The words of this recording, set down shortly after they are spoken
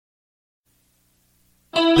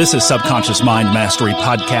This is Subconscious Mind Mastery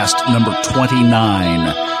Podcast number 29.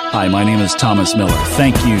 Hi, my name is Thomas Miller.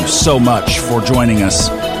 Thank you so much for joining us,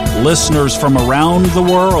 listeners from around the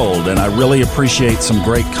world, and I really appreciate some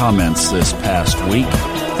great comments this past week.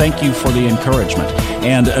 Thank you for the encouragement.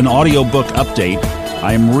 And an audiobook update.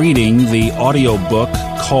 I am reading the audiobook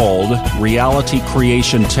called Reality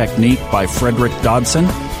Creation Technique by Frederick Dodson.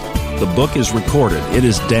 The book is recorded. It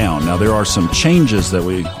is down. Now, there are some changes that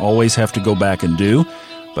we always have to go back and do,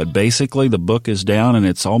 but basically the book is down and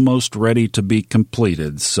it's almost ready to be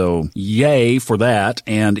completed. So yay for that.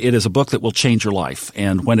 And it is a book that will change your life.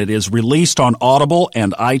 And when it is released on Audible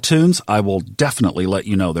and iTunes, I will definitely let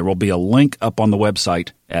you know. There will be a link up on the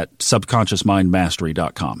website at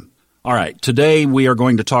subconsciousmindmastery.com. All right, today we are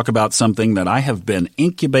going to talk about something that I have been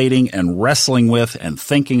incubating and wrestling with and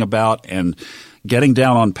thinking about and getting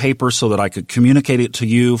down on paper so that I could communicate it to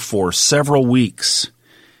you for several weeks.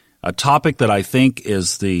 A topic that I think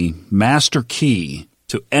is the master key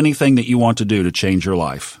to anything that you want to do to change your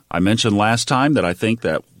life. I mentioned last time that I think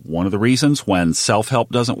that one of the reasons when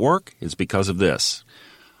self-help doesn't work is because of this.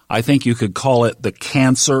 I think you could call it the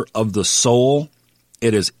cancer of the soul.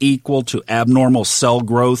 It is equal to abnormal cell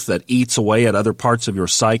growth that eats away at other parts of your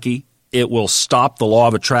psyche. It will stop the law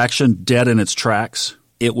of attraction dead in its tracks.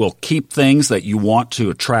 It will keep things that you want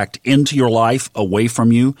to attract into your life away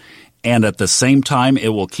from you. And at the same time, it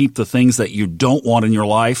will keep the things that you don't want in your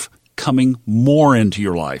life coming more into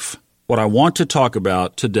your life. What I want to talk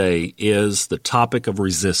about today is the topic of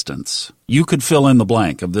resistance. You could fill in the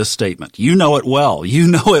blank of this statement. You know it well. You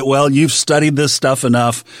know it well. You've studied this stuff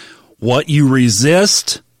enough. What you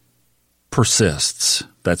resist persists.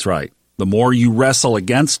 That's right. The more you wrestle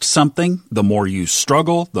against something, the more you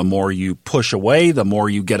struggle, the more you push away, the more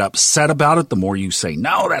you get upset about it, the more you say,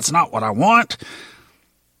 no, that's not what I want.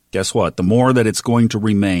 Guess what? The more that it's going to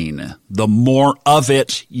remain, the more of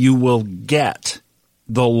it you will get.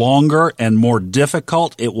 The longer and more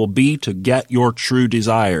difficult it will be to get your true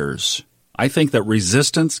desires. I think that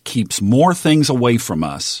resistance keeps more things away from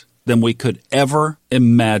us than we could ever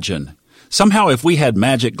imagine. Somehow, if we had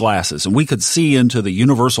magic glasses and we could see into the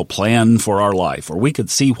universal plan for our life, or we could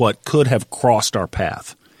see what could have crossed our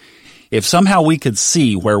path, if somehow we could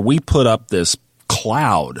see where we put up this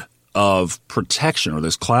cloud of protection or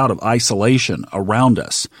this cloud of isolation around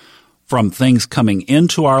us from things coming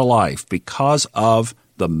into our life because of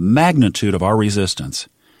the magnitude of our resistance,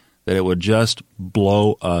 that it would just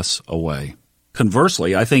blow us away.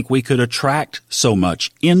 Conversely, I think we could attract so much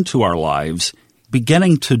into our lives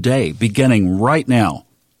beginning today, beginning right now.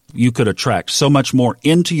 You could attract so much more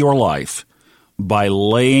into your life by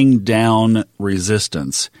laying down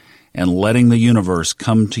resistance and letting the universe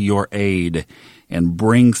come to your aid and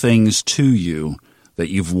bring things to you that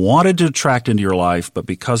you've wanted to attract into your life, but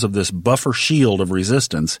because of this buffer shield of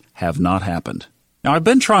resistance, have not happened. Now, I've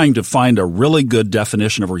been trying to find a really good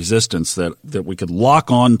definition of resistance that we could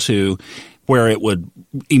lock on to where it would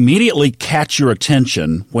immediately catch your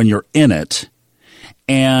attention when you're in it,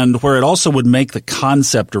 and where it also would make the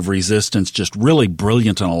concept of resistance just really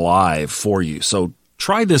brilliant and alive for you. So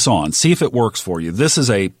try this on. See if it works for you. This is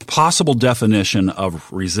a possible definition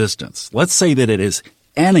of resistance. Let's say that it is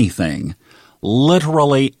anything,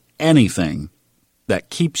 literally anything, that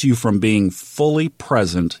keeps you from being fully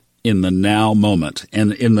present in the now moment.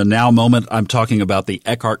 And in the now moment, I'm talking about the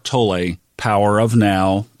Eckhart Tolle power of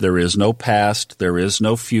now. There is no past. There is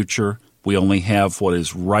no future. We only have what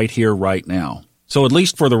is right here, right now. So at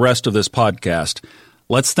least for the rest of this podcast,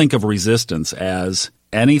 let's think of resistance as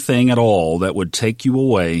anything at all that would take you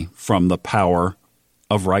away from the power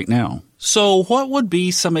of right now. So what would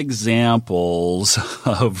be some examples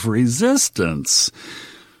of resistance?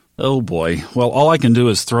 Oh boy. Well, all I can do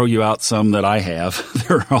is throw you out some that I have.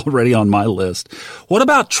 They're already on my list. What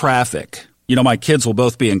about traffic? You know, my kids will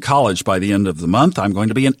both be in college by the end of the month. I'm going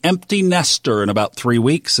to be an empty nester in about 3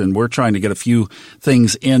 weeks, and we're trying to get a few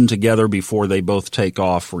things in together before they both take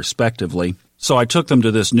off, respectively. So I took them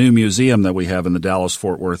to this new museum that we have in the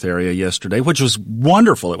Dallas-Fort Worth area yesterday, which was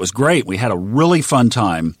wonderful. It was great. We had a really fun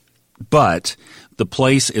time. But the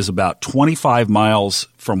place is about 25 miles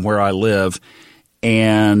from where I live,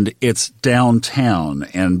 and it's downtown.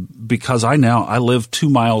 And because I live 2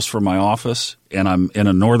 miles from my office, and I'm in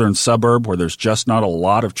a northern suburb where there's just not a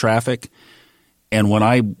lot of traffic. And when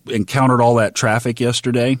I encountered all that traffic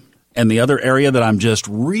yesterday, and the other area that I'm just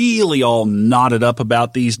really all knotted up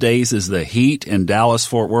about these days is the heat in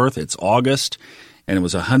Dallas-Fort Worth. It's August, and it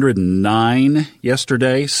was 109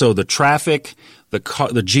 yesterday. So the traffic,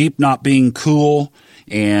 the Jeep not being cool,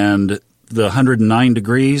 and the 109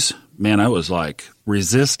 degrees, man, I was like,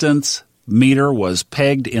 resistance meter was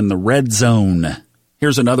pegged in the red zone.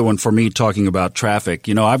 Here's another one for me talking about traffic.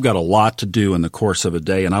 I've got a lot to do in the course of a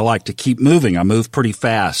day, and I like to keep moving. I move pretty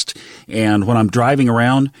fast. And when I'm driving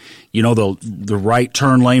around, the right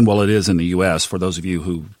turn lane, well, it is in the U.S., for those of you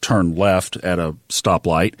who turn left at a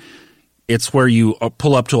stoplight, it's where you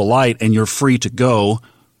pull up to a light and you're free to go,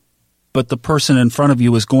 but the person in front of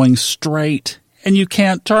you is going straight, and you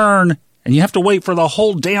can't turn, and you have to wait for the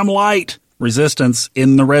whole damn light. Resistance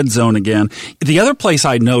in the red zone again. The other place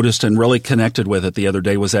I noticed and really connected with it the other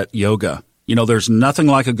day was at yoga. There's nothing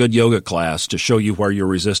like a good yoga class to show you where your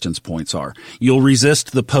resistance points are. You'll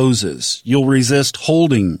resist the poses. You'll resist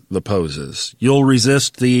holding the poses. You'll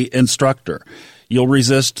resist the instructor. You'll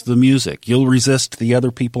resist the music. You'll resist the other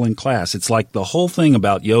people in class. It's like the whole thing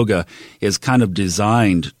about yoga is kind of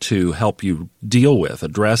designed to help you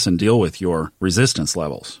address and deal with your resistance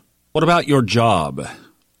levels. What about your job?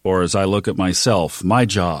 Or as I look at myself, my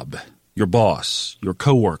job, your boss, your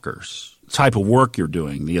coworkers, the type of work you're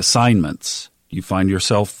doing, the assignments, you find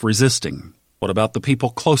yourself resisting. What about the people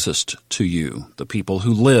closest to you, the people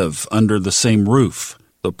who live under the same roof,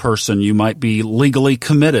 the person you might be legally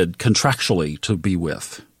committed contractually to be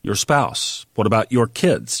with, your spouse? What about your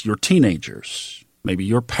kids, your teenagers, maybe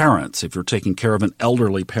your parents if you're taking care of an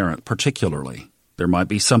elderly parent particularly? There might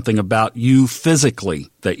be something about you physically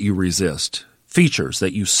that you resist. Features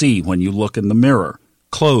that you see when you look in the mirror,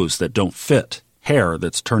 clothes that don't fit, hair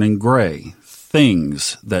that's turning gray,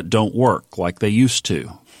 things that don't work like they used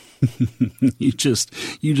to. You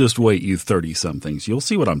just wait, you 30-somethings. You'll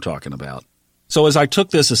see what I'm talking about. So as I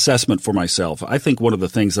took this assessment for myself, I think one of the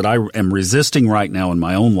things that I am resisting right now in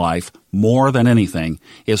my own life more than anything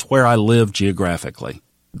is where I live geographically.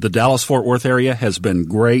 The Dallas-Fort Worth area has been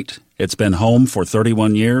great. It's been home for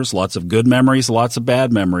 31 years, lots of good memories, lots of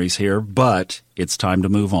bad memories here, but it's time to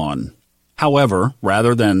move on. However,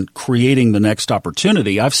 rather than creating the next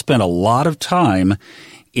opportunity, I've spent a lot of time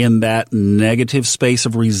in that negative space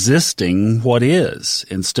of resisting what is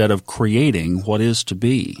instead of creating what is to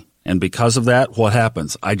be. And because of that, what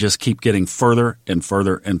happens? I just keep getting further and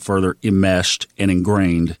further and further enmeshed and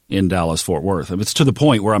ingrained in Dallas-Fort Worth. And it's to the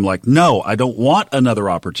point where I'm like, no, I don't want another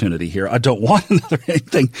opportunity here. I don't want another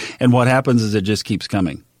anything. And what happens is it just keeps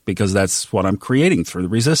coming because that's what I'm creating through the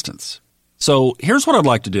resistance. So here's what I'd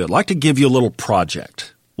like to do. I'd like to give you a little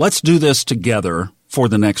project. Let's do this together for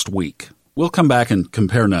the next week. We'll come back and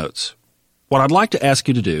compare notes. What I'd like to ask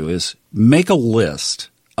you to do is make a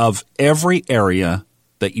list of every area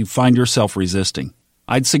that you find yourself resisting.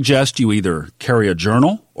 I'd suggest you either carry a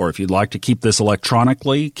journal, or if you'd like to keep this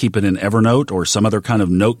electronically, keep it in Evernote or some other kind of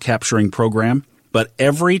note-capturing program. But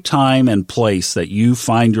every time and place that you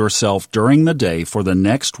find yourself during the day for the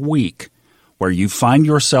next week where you find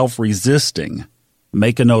yourself resisting,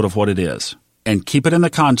 make a note of what it is. And keep it in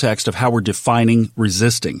the context of how we're defining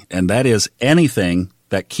resisting, and that is anything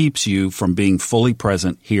that keeps you from being fully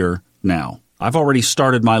present here now. I've already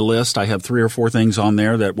started my list. I have 3 or 4 things on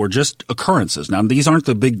there that were just occurrences. Now, these aren't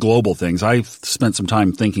the big global things. I spent some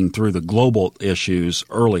time thinking through the global issues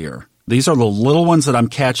earlier. These are the little ones that I'm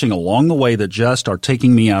catching along the way that just are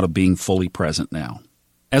taking me out of being fully present now.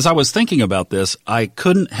 As I was thinking about this, I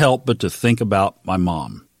couldn't help but to think about my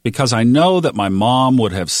mom, because I know that my mom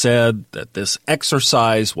would have said that this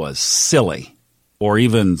exercise was silly or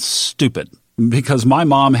even stupid. Because my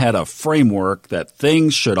mom had a framework that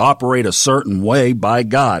things should operate a certain way by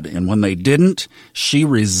God, and when they didn't, she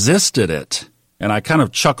resisted it. And I kind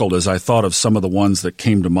of chuckled as I thought of some of the ones that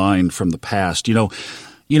came to mind from the past.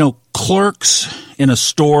 Clerks in a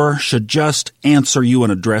store should just answer you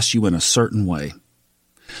and address you in a certain way.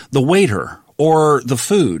 The waiter or the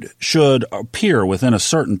food should appear within a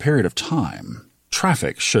certain period of time.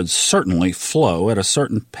 Traffic should certainly flow at a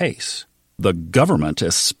certain pace. The government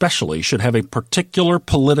especially should have a particular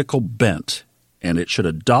political bent, and it should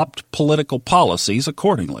adopt political policies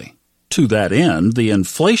accordingly. To that end, the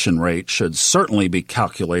inflation rate should certainly be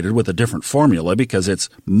calculated with a different formula because it's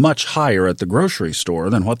much higher at the grocery store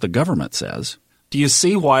than what the government says. Do you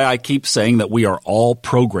see why I keep saying that we are all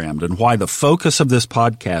programmed and why the focus of this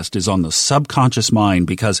podcast is on the subconscious mind?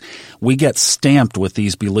 Because we get stamped with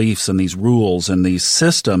these beliefs and these rules and these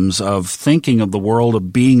systems of thinking of the world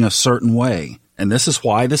of being a certain way. And this is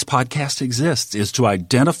why this podcast exists, is to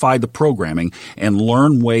identify the programming and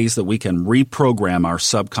learn ways that we can reprogram our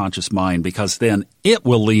subconscious mind, because then it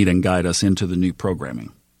will lead and guide us into the new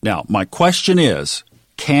programming. Now, my question is,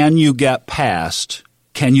 can you get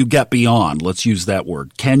beyond, let's use that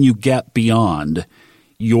word, can you get beyond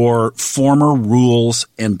your former rules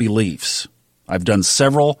and beliefs? I've done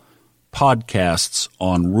several podcasts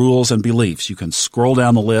on rules and beliefs. You can scroll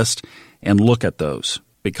down the list and look at those.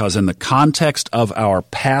 Because in the context of our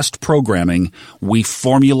past programming, we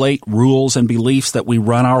formulate rules and beliefs that we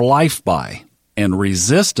run our life by. And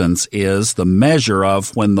resistance is the measure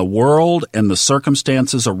of when the world and the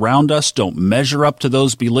circumstances around us don't measure up to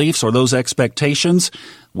those beliefs or those expectations,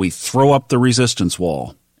 we throw up the resistance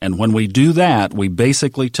wall. And when we do that, we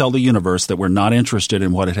basically tell the universe that we're not interested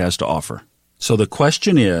in what it has to offer. So the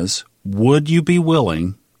question is, would you be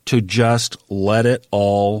willing to just let it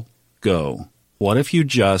all go? What if you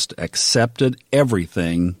just accepted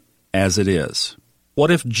everything as it is? What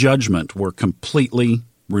if judgment were completely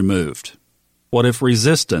removed? What if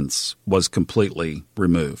resistance was completely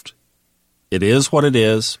removed? It is what it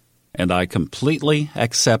is, and I completely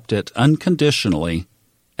accept it unconditionally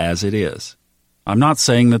as it is. I'm not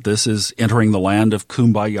saying that this is entering the land of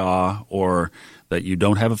kumbaya, or that you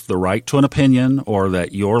don't have the right to an opinion, or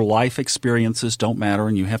that your life experiences don't matter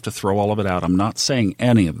and you have to throw all of it out. I'm not saying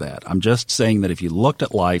any of that. I'm just saying that if you looked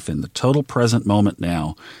at life in the total present moment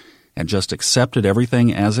now and just accepted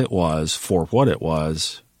everything as it was for what it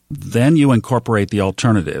was, then you incorporate the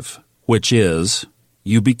alternative, which is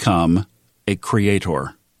you become a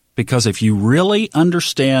creator. Because if you really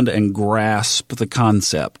understand and grasp the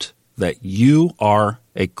concept that you are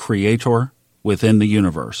a creator within the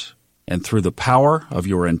universe, and through the power of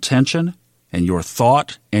your intention and your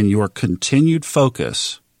thought and your continued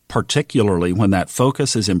focus, particularly when that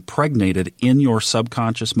focus is impregnated in your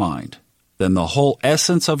subconscious mind, then the whole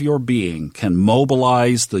essence of your being can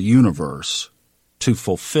mobilize the universe to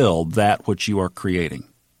fulfill that which you are creating.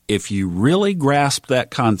 If you really grasped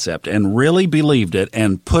that concept and really believed it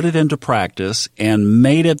and put it into practice and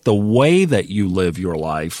made it the way that you live your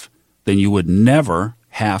life, then you would never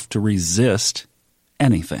have to resist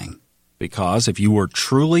anything. Because if you were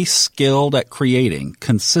truly skilled at creating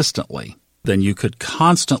consistently, then you could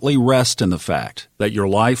constantly rest in the fact that your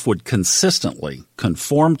life would consistently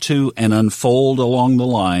conform to and unfold along the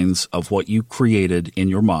lines of what you created in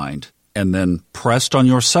your mind, and then pressed on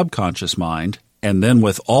your subconscious mind, and then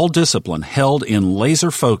with all discipline held in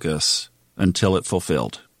laser focus until it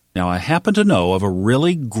fulfilled. Now, I happen to know of a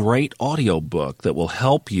really great audiobook that will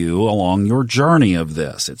help you along your journey of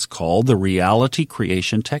this. It's called The Reality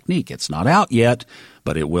Creation Technique. It's not out yet,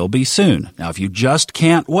 but it will be soon. Now, if you just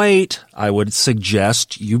can't wait, I would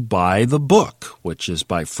suggest you buy the book, which is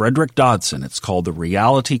by Frederick Dodson. It's called The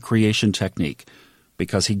Reality Creation Technique,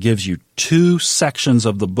 because he gives you 2 sections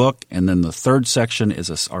of the book, and then the third section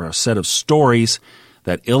are a set of stories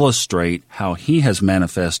that illustrate how he has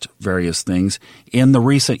manifested various things in the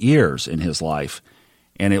recent years in his life.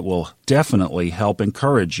 And it will definitely help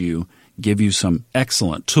encourage you, give you some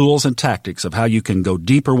excellent tools and tactics of how you can go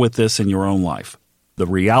deeper with this in your own life. The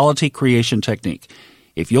Reality Creation Technique.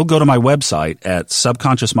 If you'll go to my website at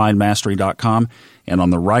subconsciousmindmastery.com, and on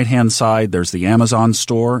the right-hand side, there's the Amazon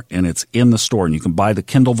store, and it's in the store, and you can buy the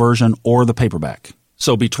Kindle version or the paperback.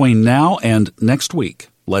 So between now and next week,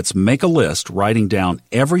 let's make a list writing down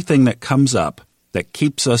everything that comes up that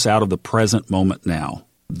keeps us out of the present moment now.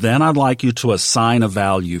 Then I'd like you to assign a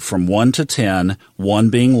value from 1 to 10, 1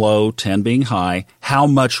 being low, 10 being high. How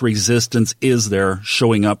much resistance is there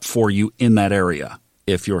showing up for you in that area?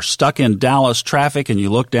 If you're stuck in Dallas traffic and you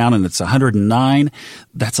look down and it's 109,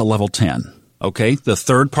 that's a level 10. Okay, the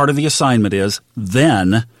third part of the assignment is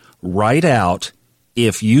then write out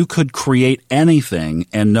if you could create anything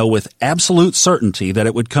and know with absolute certainty that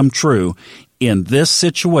it would come true, in this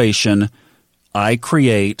situation, I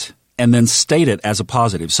create, and then state it as a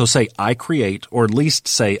positive. So say I create, or at least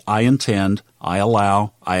say I intend, I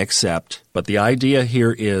allow, I accept. But the idea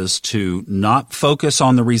here is to not focus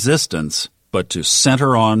on the resistance, but to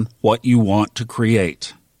center on what you want to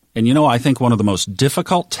create. And you know, I think one of the most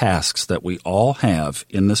difficult tasks that we all have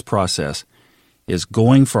in this process is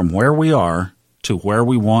going from where we are to where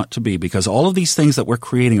we want to be, because all of these things that we're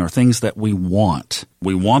creating are things that we want.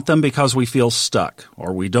 We want them because we feel stuck,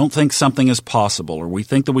 or we don't think something is possible, or we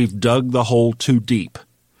think that we've dug the hole too deep.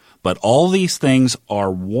 But all these things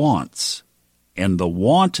are wants, and the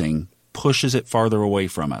wanting pushes it farther away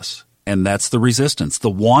from us. And that's the resistance. The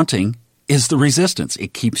wanting is the resistance.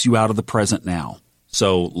 It keeps you out of the present now.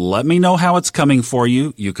 So let me know how it's coming for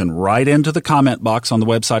you. You can write into the comment box on the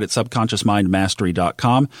website at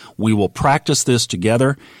subconsciousmindmastery.com. We will practice this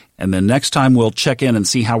together, and then next time we'll check in and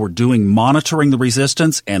see how we're doing monitoring the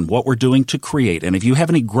resistance and what we're doing to create. And if you have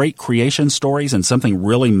any great creation stories and something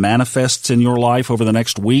really manifests in your life over the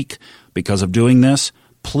next week because of doing this,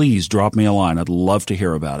 please drop me a line. I'd love to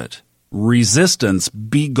hear about it. Resistance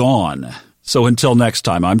be gone. So until next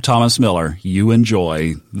time, I'm Thomas Miller. You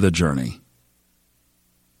enjoy the journey.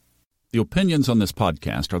 The opinions on this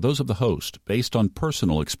podcast are those of the host, based on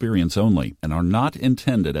personal experience only, and are not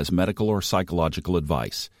intended as medical or psychological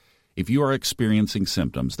advice. If you are experiencing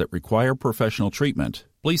symptoms that require professional treatment,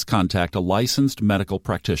 please contact a licensed medical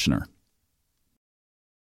practitioner.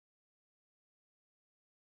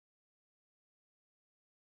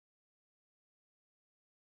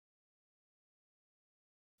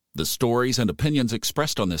 The stories and opinions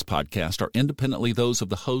expressed on this podcast are independently those of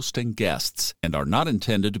the host and guests and are not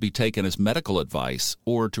intended to be taken as medical advice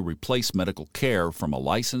or to replace medical care from a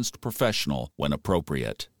licensed professional when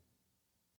appropriate.